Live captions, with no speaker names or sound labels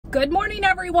Good morning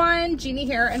everyone, Jeannie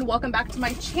here, and welcome back to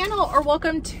my channel, or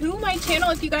welcome to my channel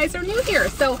if you guys are new here.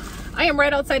 So I am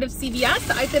right outside of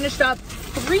CVS. I finished up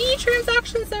 3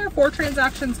 transactions there, 4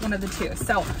 transactions, one of the 2.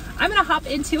 So I'm gonna hop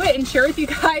into it and share with you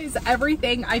guys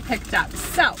everything I picked up.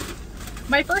 So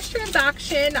my first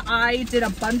transaction, I did a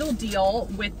bundle deal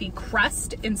with the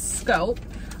Crest and Scope,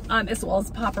 as well as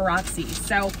Paparazzi.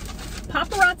 So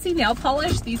Paparazzi nail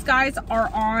polish, these guys are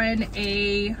on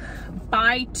a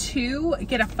buy 2,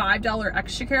 get a $5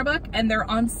 extra care book, and they're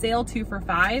on sale 2 for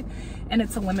 $5, and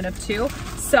it's a limit of 2.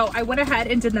 So I went ahead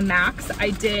and did the max.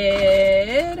 I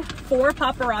did 4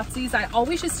 Paparazzis. I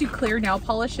always just do clear nail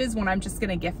polishes when I'm just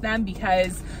gonna gift them,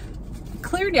 because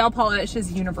clear nail polish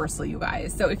is universal, you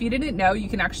guys. So if you didn't know, you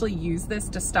can actually use this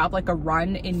to stop like a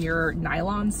run in your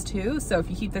nylons too. So if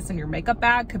you keep this in your makeup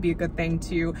bag, could be a good thing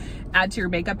to add to your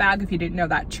makeup bag if you didn't know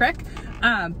that trick.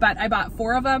 But I bought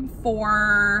 4 of them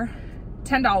for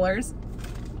 $10.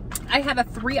 I had a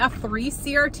 3 of 3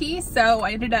 CRT, so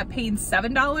I ended up paying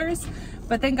 $7,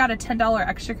 but then got a $10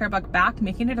 extra care buck back,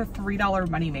 making it a $3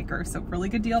 moneymaker. So really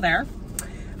good deal there.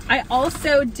 I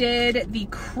also did the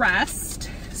Crest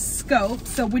Scope.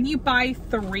 So when you buy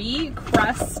 3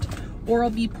 Crest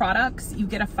Oral-B products, you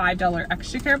get a $5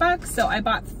 extra care buck. So I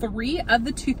bought 3 of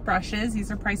the toothbrushes.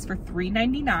 These are priced for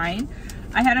 $3.99.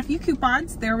 I had a few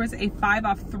coupons. There was a 5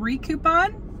 off 3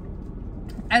 coupon,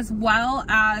 as well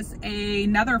as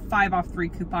another 5 off 3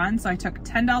 coupon. So I took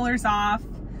 $10 off,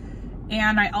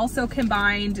 and I also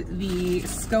combined the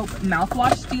Scope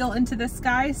mouthwash deal into this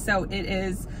guy. So it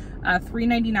is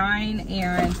 $3.99,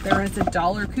 and there is a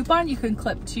 $1 coupon you can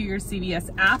clip to your CVS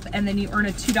app, and then you earn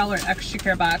a $2 extra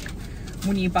care buck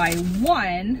when you buy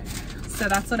 1. So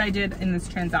that's what I did in this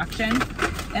transaction,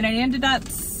 and I ended up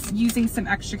using some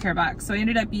extra care bucks. So I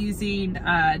ended up using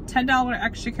a $10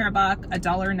 extra care buck,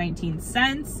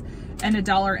 $1.19, and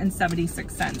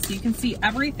 $1.76. So you can see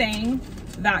everything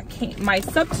that came. My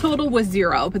subtotal was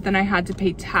 0, but then I had to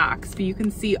pay tax. But you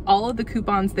can see all of the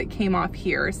coupons that came off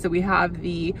here. So we have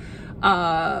the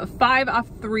 5 off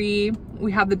 3,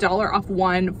 we have the $1 off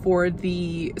 1 for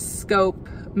the Scope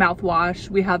mouthwash,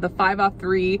 we have the 5 off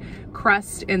 3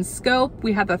 Crest and Scope,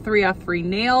 we have the 3 off 3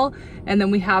 nail, and then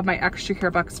we have my extra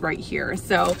care bucks right here.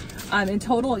 So in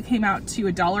total it came out to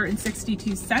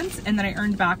 $1.62, and then I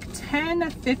earned back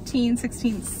 $10, $15,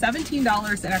 $16,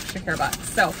 $17 in extra care bucks.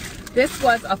 So this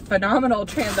was a phenomenal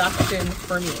transaction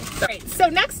for me. So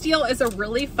next deal is a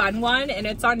really fun one, and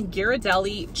it's on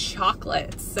Ghirardelli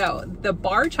chocolates. So the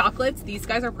bar chocolates, these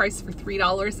guys are priced for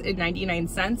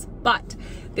 $3.99, but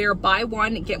they're buy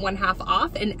 1, get 1 half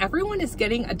off, and everyone is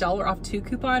getting a $1 off 2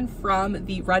 coupon from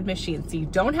the red machine. So you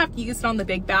don't have to use it on the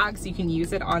big bags, you can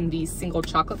use it on these single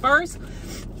chocolate bars.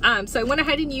 So I went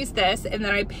ahead and used this, and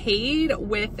then I paid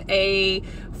with a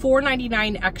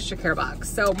 $4.99 extra care bucks.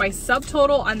 So my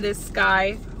subtotal on this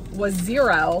guy was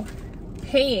 0,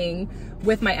 paying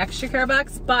with my extra care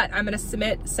bucks, but I'm gonna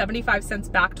submit 75 cents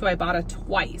back to Ibotta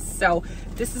twice. So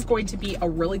this is going to be a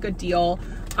really good deal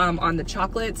on the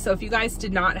chocolate. So if you guys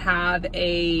did not have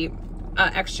a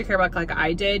extra care buck like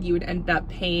I did, you would end up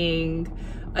paying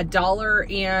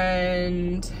 $1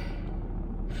 and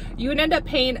you would end up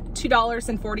paying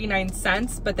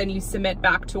 $2.49, but then you submit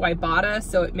back to Ibotta,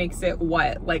 so it makes it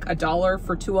what, like $1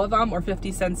 for 2 of them, or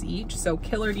 50 cents each. So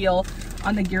killer deal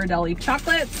on the Ghirardelli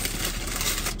chocolates.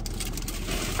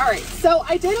 All right, so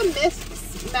I did a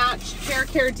mismatched hair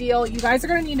care deal. You guys are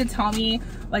gonna need to tell me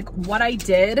like what I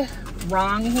did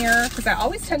wrong here, because I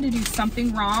always tend to do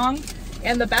something wrong,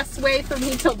 and the best way for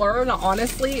me to learn,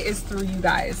 honestly, is through you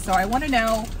guys. So I want to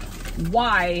know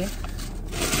why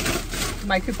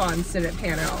my coupons didn't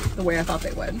pan out the way I thought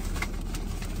they would.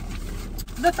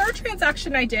 The third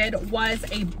transaction I did was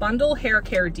a bundle hair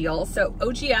care deal. So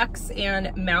OGX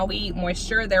and Maui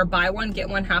Moisture, they're buy 1, get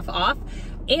 1 half off.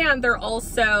 And they're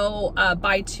also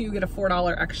buy 2, get a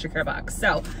 $4 extra care bucks.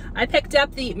 So I picked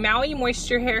up the Maui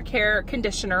Moisture Hair Care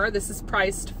Conditioner. This is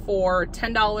priced for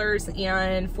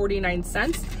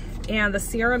 $10.49. And the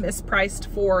serum is priced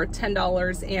for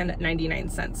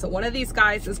 $10.99. So one of these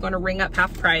guys is going to ring up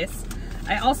half price.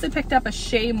 I also picked up a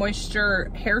Shea Moisture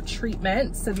hair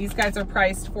treatment. So these guys are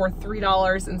priced for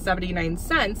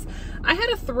 $3.79. I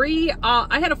had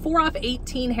a 4 off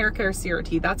 18 hair care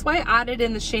CRT. That's why I added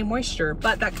in the Shea Moisture,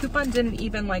 but that coupon didn't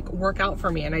even like work out for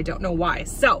me, and I don't know why.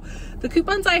 So the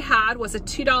coupons I had was a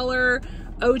 $2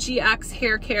 OGX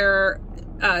hair care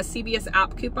CVS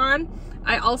app coupon.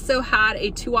 I also had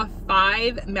a 2 off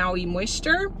 5 Maui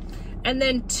Moisture, And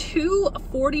then 2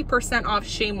 40% off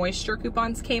Shea Moisture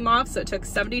coupons came off. So it took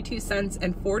 72 cents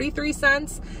and 43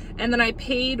 cents. And then I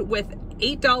paid with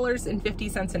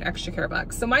 $8.50 in extra care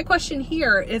bucks. So my question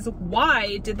here is,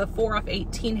 why did the 4 off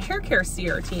 18 hair care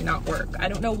CRT not work? I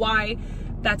don't know why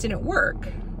that didn't work.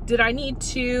 Did I need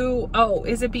to, oh,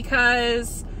 is it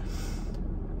because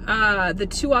the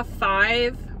 2 off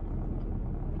 5,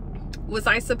 was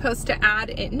I supposed to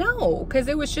add it? No, because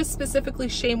it was just specifically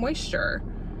Shea Moisture.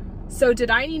 So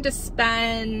did I need to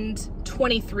spend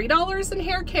 $23 in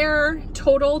hair care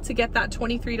total to get that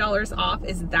 $23 off?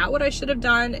 Is that what I should have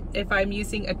done if I'm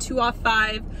using a 2 off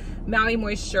 5 Maui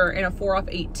Moisture and a 4 off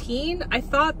 18? I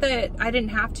thought that I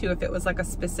didn't have to if it was like a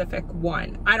specific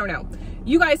one. I don't know.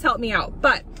 You guys help me out.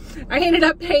 But I ended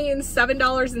up paying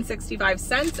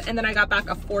 $7.65, and then I got back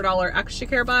a $4 extra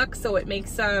care buck. So it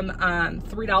makes them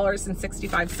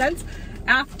 $3.65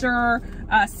 after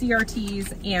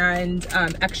CRTs and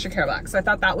extra care bucks. So I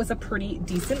thought that was a pretty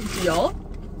decent deal.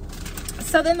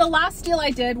 So then the last deal I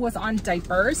did was on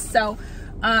diapers. So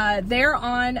they're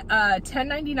on a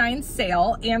 $10.99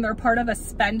 sale, and they're part of a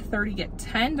spend 30 get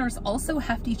 10. There's also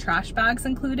hefty trash bags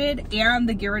included, and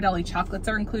the Ghirardelli chocolates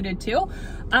are included too.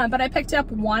 But I picked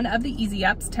up one of the Easy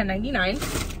Ups, $10.99.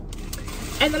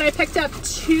 And then I picked up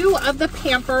 2 of the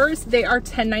Pampers. They are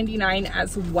 $10.99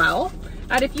 as well.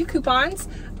 I had a few coupons.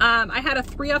 I had a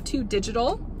 3 off 2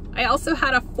 digital. I also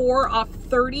had a 4 off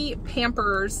 30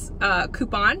 Pampers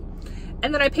coupon.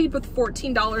 And then I paid with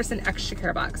 $14 in extra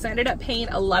care bucks. I ended up paying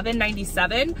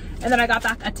 $11.97, and then I got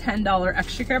back a $10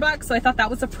 extra care buck. So I thought that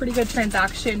was a pretty good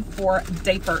transaction for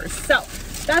diapers. So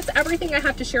that's everything I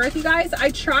have to share with you guys. I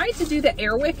tried to do the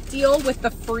Airwick deal with the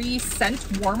free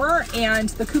scent warmer, and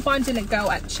the coupon didn't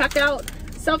go at checkout,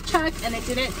 self-check, and it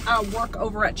didn't work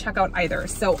over at checkout either.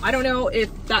 So I don't know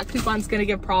if that coupon's gonna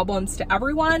give problems to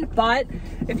everyone, but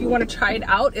if you wanna try it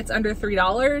out, it's under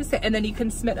 $3, and then you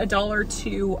can submit $1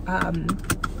 to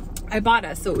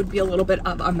Ibotta, so it would be a little bit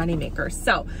of a moneymaker.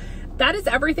 So that is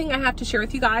everything I have to share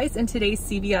with you guys in today's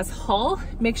CVS haul.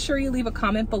 Make sure you leave a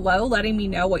comment below letting me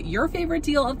know what your favorite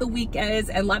deal of the week is,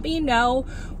 and let me know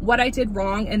what I did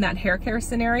wrong in that hair care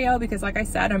scenario, because like I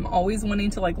said, I'm always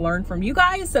wanting to learn from you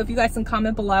guys. So if you guys can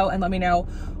comment below and let me know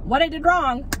what I did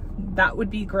wrong, that would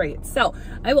be great. So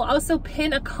I will also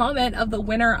pin a comment of the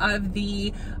winner of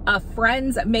the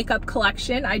Friends makeup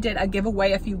collection. I did a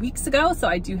giveaway a few weeks ago, so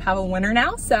I do have a winner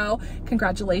now. So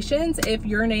congratulations. If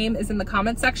your name is in the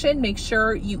comment section, make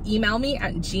sure you email me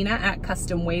at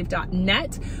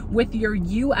gina@customwave.net with your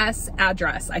US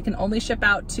address. I can only ship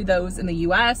out to those in the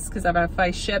US, because if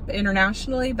I ship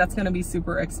internationally, that's going to be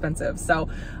super expensive. So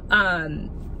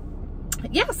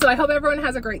yeah, so I hope everyone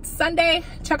has a great Sunday.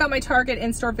 Check out my Target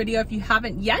in-store video if you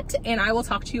haven't yet, and I will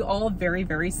talk to you all very,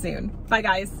 very soon. Bye,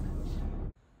 guys.